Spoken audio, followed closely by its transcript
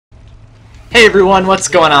Hey everyone, what's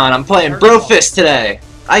going on? I'm playing Brofist today.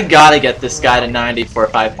 I gotta get this guy to 90 before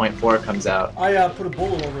 5.4 comes out. I put a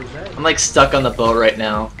bullet over his head. I'm like stuck on the boat right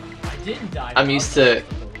now. I didn't die. I'm used to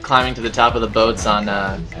climbing to the top of the boats on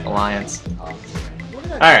Alliance.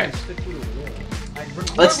 Alright.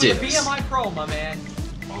 Let's do this.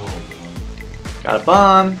 Got a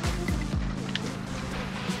bomb.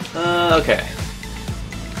 Okay.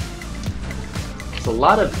 There's a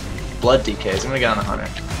lot of blood DKs. I'm gonna get on the hunter.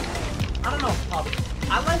 I don't know,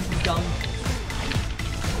 I like dumb.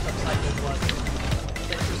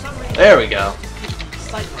 There we go.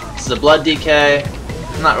 This is a blood DK.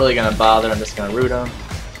 I'm not really gonna bother. I'm just gonna root him.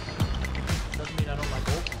 Doesn't mean I don't like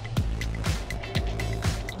ult.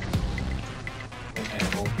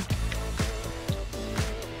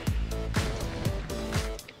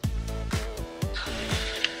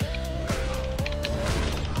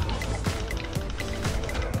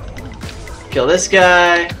 Kill this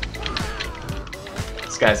guy.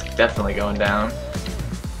 This guy's definitely going down.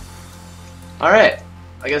 Alright.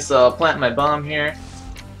 I guess I'll plant my bomb here.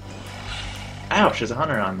 Ouch, there's a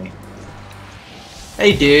hunter on me.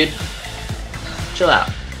 Hey dude. Chill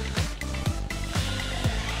out.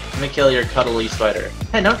 Let me kill your cuddly spider.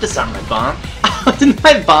 Hey, don't disarm my bomb. Didn't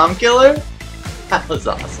my bomb kill her? That was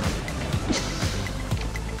awesome.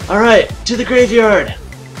 Alright, to the graveyard.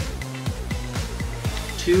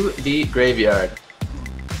 To the graveyard.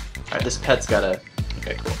 Alright, this pet's gotta...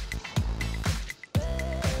 Okay, cool.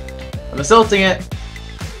 I'm assaulting it!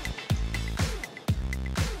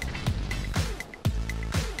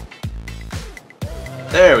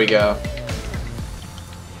 There we go.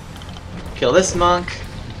 Kill this monk.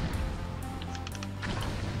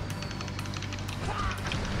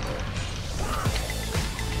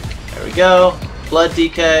 There we go. Blood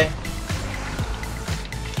DK.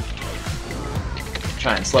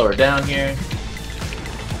 Try and slow her down here.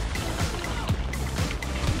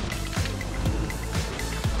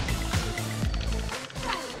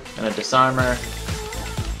 Gonna disarm her.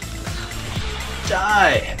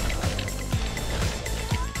 Die!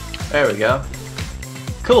 There we go.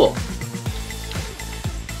 Cool.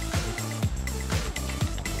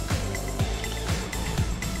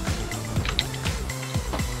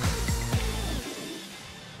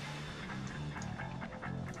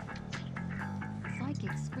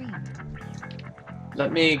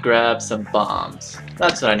 Let me grab some bombs.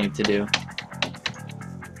 That's what I need to do.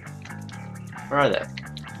 Where are they?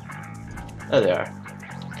 There they are.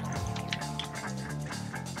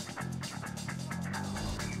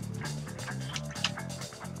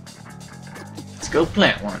 Let's go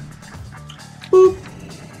plant one. Boop.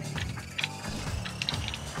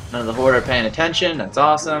 None of the Horde are paying attention. That's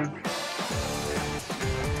awesome.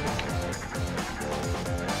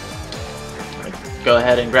 Go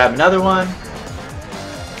ahead and grab another one.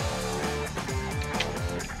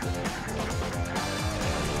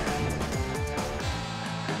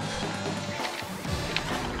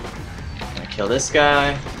 Kill this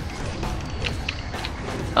guy.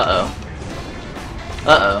 Uh-oh.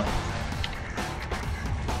 Uh-oh.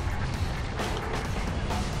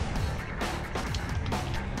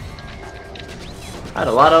 I had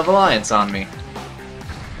a lot of alliance on me.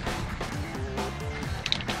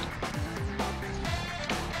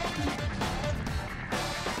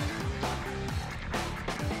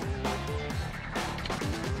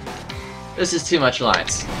 This is too much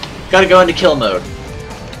alliance. Gotta go into kill mode.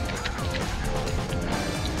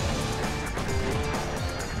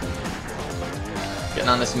 Getting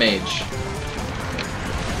on this mage.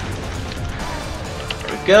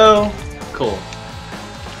 There we go. Cool.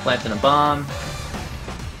 Planting a bomb.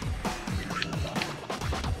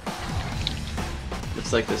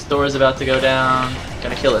 Looks like this door is about to go down.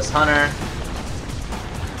 Gonna kill this hunter.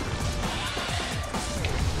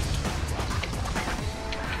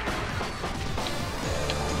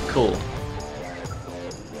 Cool.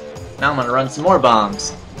 Now I'm gonna run some more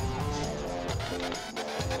bombs.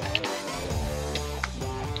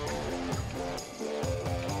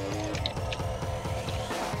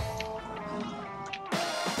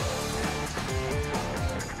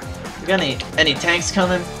 We got any tanks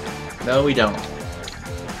coming? No, we don't.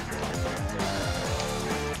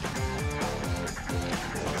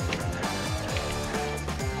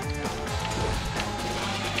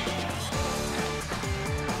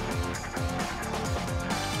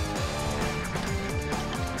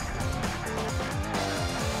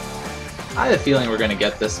 I have a feeling we're gonna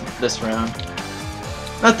get this round.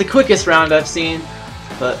 Not the quickest round I've seen,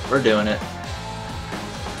 but we're doing it.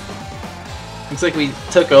 Looks like we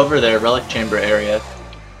took over their relic chamber area.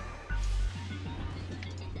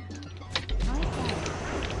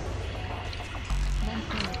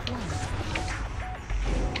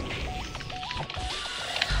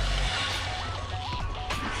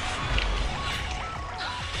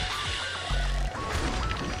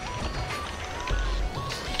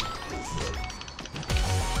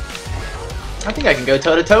 I think I can go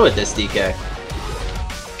toe-to-toe with this DK.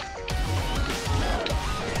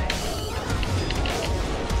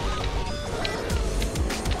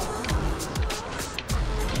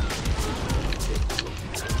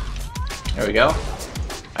 There we go.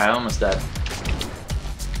 I almost died.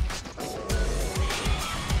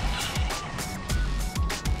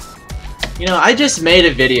 You know, I just made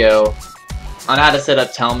a video on how to set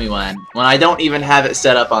up Tell Me when I don't even have it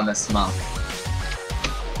set up on this monk.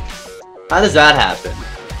 How does that happen?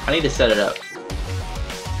 I need to set it up.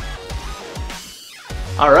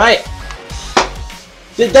 Alright.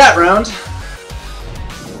 Did that round.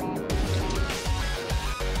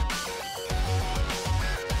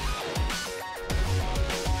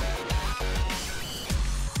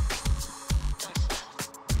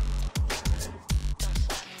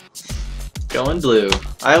 Going blue.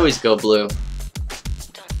 I always go blue.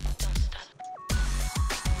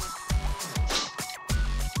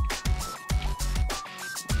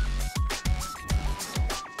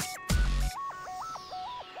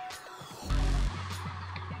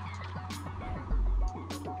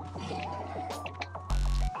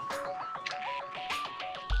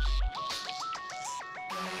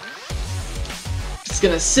 Just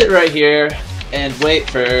gonna sit right here and wait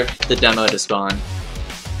for the demo to spawn.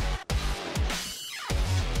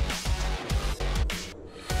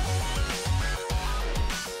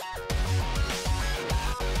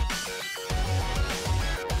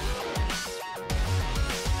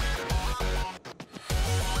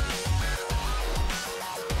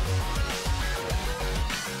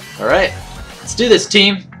 Alright, let's do this,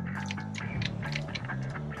 team.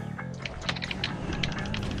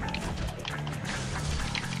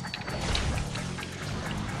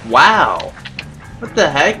 Wow! What the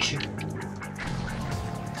heck?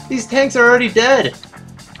 These tanks are already dead!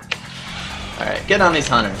 Alright, get on these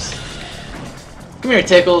hunters. Come here,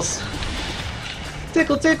 Tickles.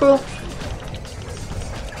 Tickle, tickle!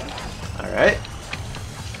 Alright.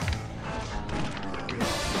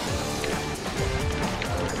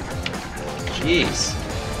 Jeez.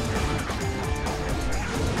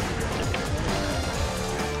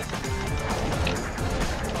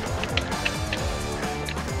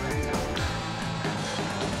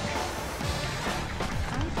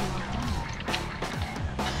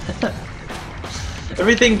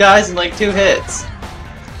 Everything dies in like 2 hits.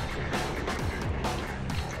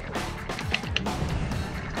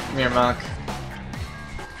 Come here, Monk.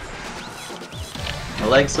 My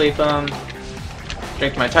leg sweep him.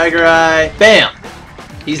 Drink my Tiger Eye. Bam!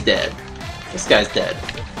 He's dead. This guy's dead.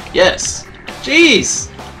 Yes!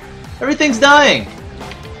 Jeez! Everything's dying!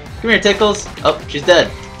 Come here, Tickles. Oh, she's dead.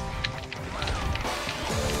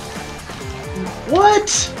 What?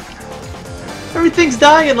 Everything's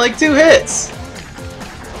dying in like 2 hits!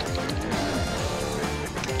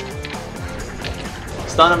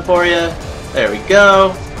 Stun him for you. There we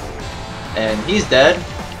go. And he's dead.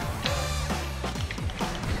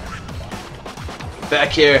 Back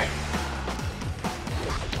here.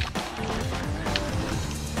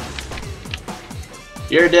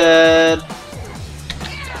 You're dead.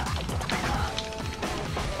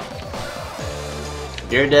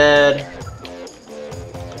 You're dead.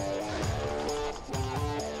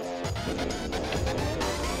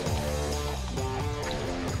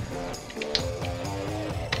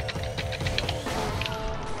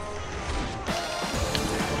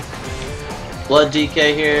 Blood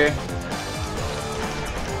DK here.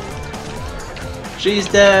 She's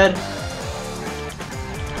dead.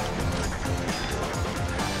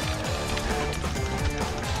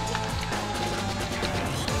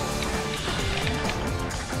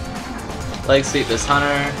 Leg sweep this hunter.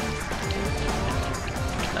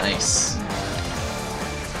 Nice.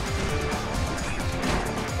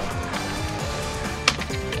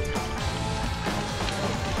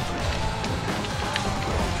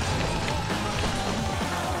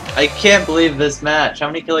 I can't believe this match. How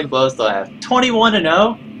many killing blows do I have?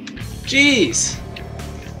 21-0? Jeez!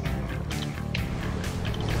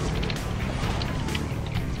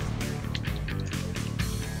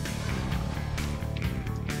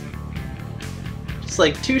 It's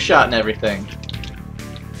like 2-shot and everything.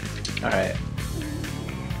 Alright.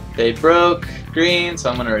 They broke green,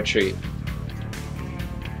 so I'm gonna retreat.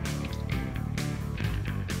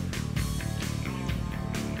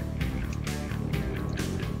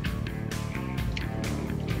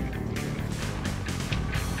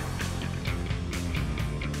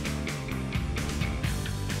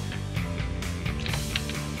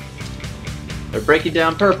 They're breaking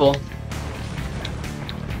down purple.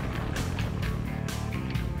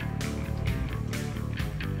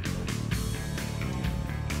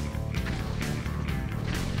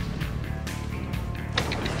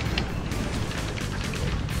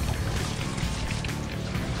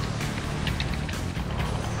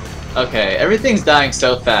 Okay, everything's dying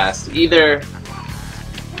so fast. Either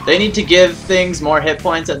they need to give things more hit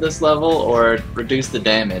points at this level or reduce the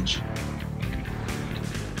damage.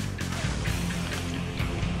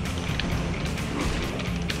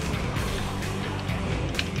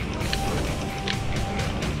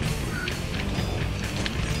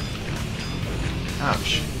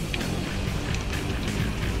 Ouch.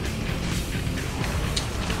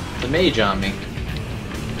 The mage on me.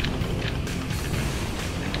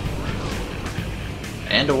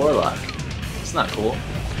 And a warlock. It's not cool.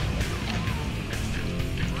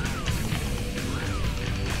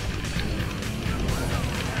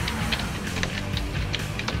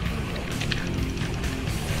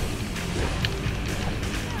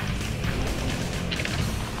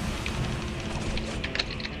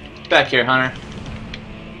 Back here, Hunter.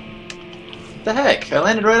 What the heck? I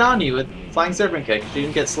landed right on you with Flying Serpent Kick. You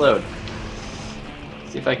didn't get slowed.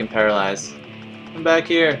 See if I can paralyze. Come back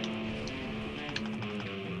here.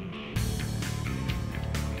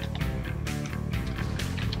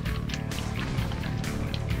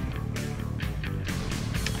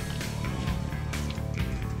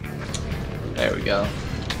 There we go.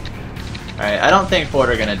 Alright, I don't think Horde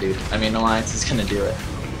are gonna do it. I mean, Alliance is gonna do it.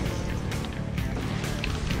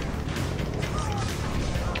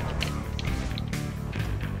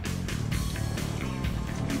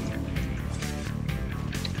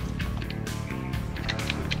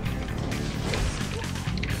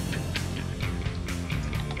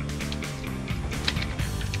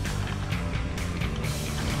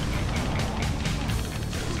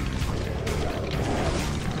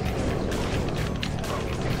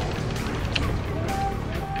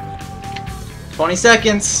 "20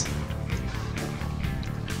 seconds.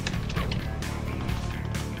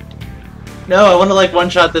 No, I want to like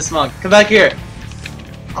one-shot this monk. Come back here.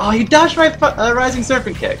 Oh, you dodged my Rising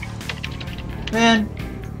Serpent Kick. Man.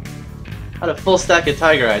 I had a full stack of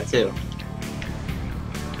Tiger Eye too.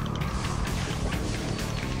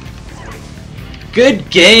 Good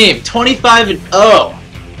game. 25-0.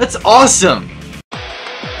 That's awesome.